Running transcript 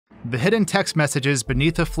The hidden text messages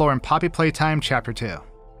beneath the floor in Poppy Playtime Chapter 2.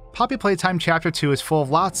 Poppy Playtime Chapter 2 is full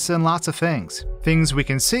of lots and lots of things. Things we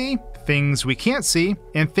can see, things we can't see,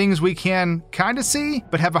 and things we can kinda see,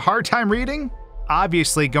 but have a hard time reading.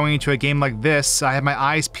 Obviously, going into a game like this, I have my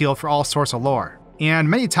eyes peeled for all sorts of lore. And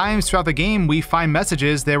many times throughout the game, we find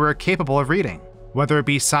messages that we're capable of reading. Whether it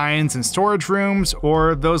be signs in storage rooms,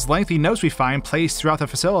 or those lengthy notes we find placed throughout the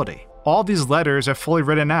facility. All these letters are fully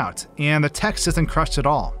written out, and the text isn't crushed at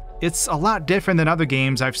all. It's a lot different than other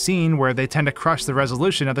games I've seen where they tend to crush the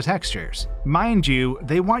resolution of the textures. Mind you,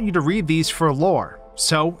 they want you to read these for lore,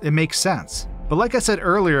 so it makes sense. But like I said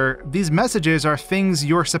earlier, these messages are things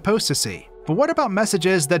you're supposed to see. But what about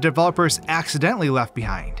messages that developers accidentally left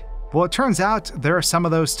behind? Well, it turns out there are some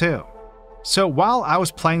of those too. So while I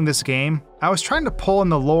was playing this game, I was trying to pull in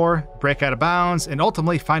the lore, break out of bounds, and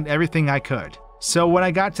ultimately find everything I could. So when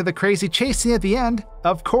I got to the crazy chase scene at the end,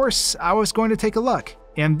 of course I was going to take a look.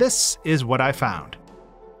 And this is what I found.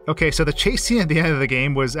 Okay, so the chase scene at the end of the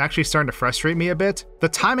game was actually starting to frustrate me a bit. The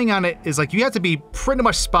timing on it is like you have to be pretty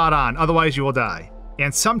much spot on, otherwise you will die.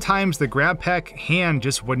 And sometimes the grab pack hand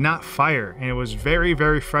just would not fire, and it was very,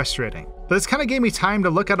 very frustrating. But this kind of gave me time to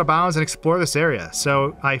look out of bounds and explore this area.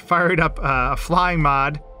 So I fired up a flying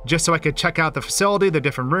mod just so I could check out the facility, the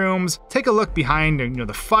different rooms, take a look behind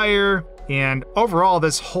the fire, and overall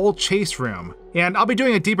this whole chase room. And I'll be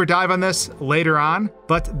doing a deeper dive on this later on,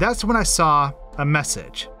 but that's when I saw a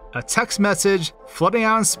message. A text message floating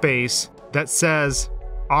out in space that says,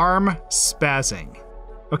 "arm spazzing."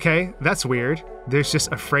 Okay, that's weird. There's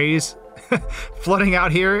just a phrase floating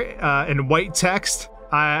out here in white text.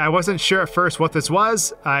 I wasn't sure at first what this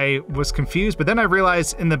was. I was confused, but then I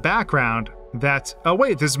realized in the background that, oh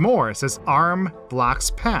wait, there's more. It says "arm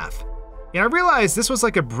blocks path." And I realized this was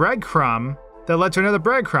like a breadcrumb that led to another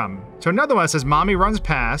breadcrumb. So another one that says "mommy runs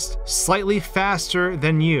past, slightly faster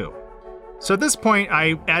than you." So at this point,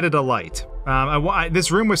 I added a light.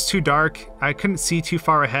 This room was too dark. I couldn't see too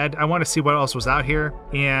far ahead. I wanted to see what else was out here.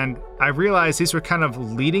 And I realized these were kind of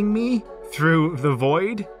leading me through the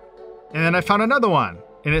void. And then I found another one.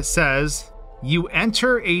 And it says, "you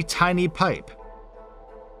enter a tiny pipe."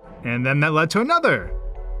 And then that led to another.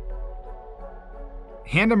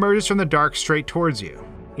 Hand emerges from the dark straight towards you.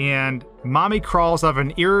 And mommy crawls out of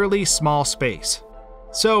an eerily small space.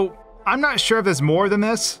 So I'm not sure if there's more than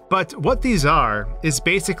this, but what these are is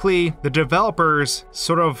basically the developers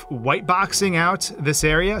sort of white boxing out this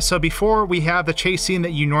area. So before we have the chase scene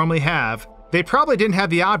that you normally have, they probably didn't have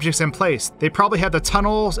the objects in place. They probably had the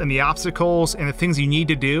tunnels and the obstacles and the things you need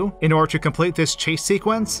to do in order to complete this chase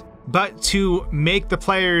sequence. But to make the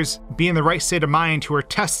players be in the right state of mind who are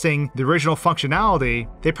testing the original functionality,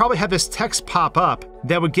 they probably had this text pop up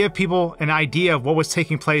that would give people an idea of what was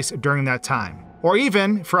taking place during that time. Or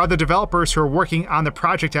even for other developers who are working on the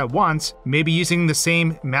project at once, maybe using the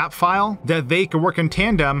same map file, that they could work in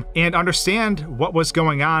tandem and understand what was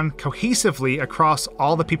going on cohesively across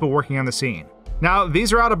all the people working on the scene. Now,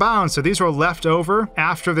 these are out of bounds, so these were left over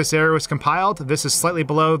after this area was compiled. This is slightly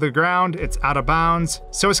below the ground, it's out of bounds.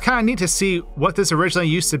 So it's kind of neat to see what this originally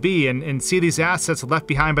used to be and see these assets left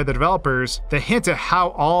behind by the developers that hint at how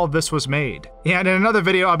all of this was made. And in another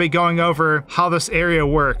video, I'll be going over how this area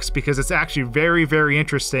works because it's actually very, very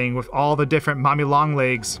interesting with all the different mommy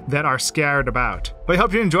longlegs that are scattered about. But I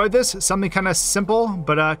hope you enjoyed this, something kind of simple,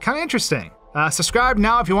 but kind of interesting. Subscribe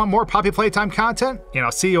now if you want more Poppy Playtime content, and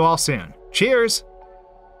I'll see you all soon. Cheers!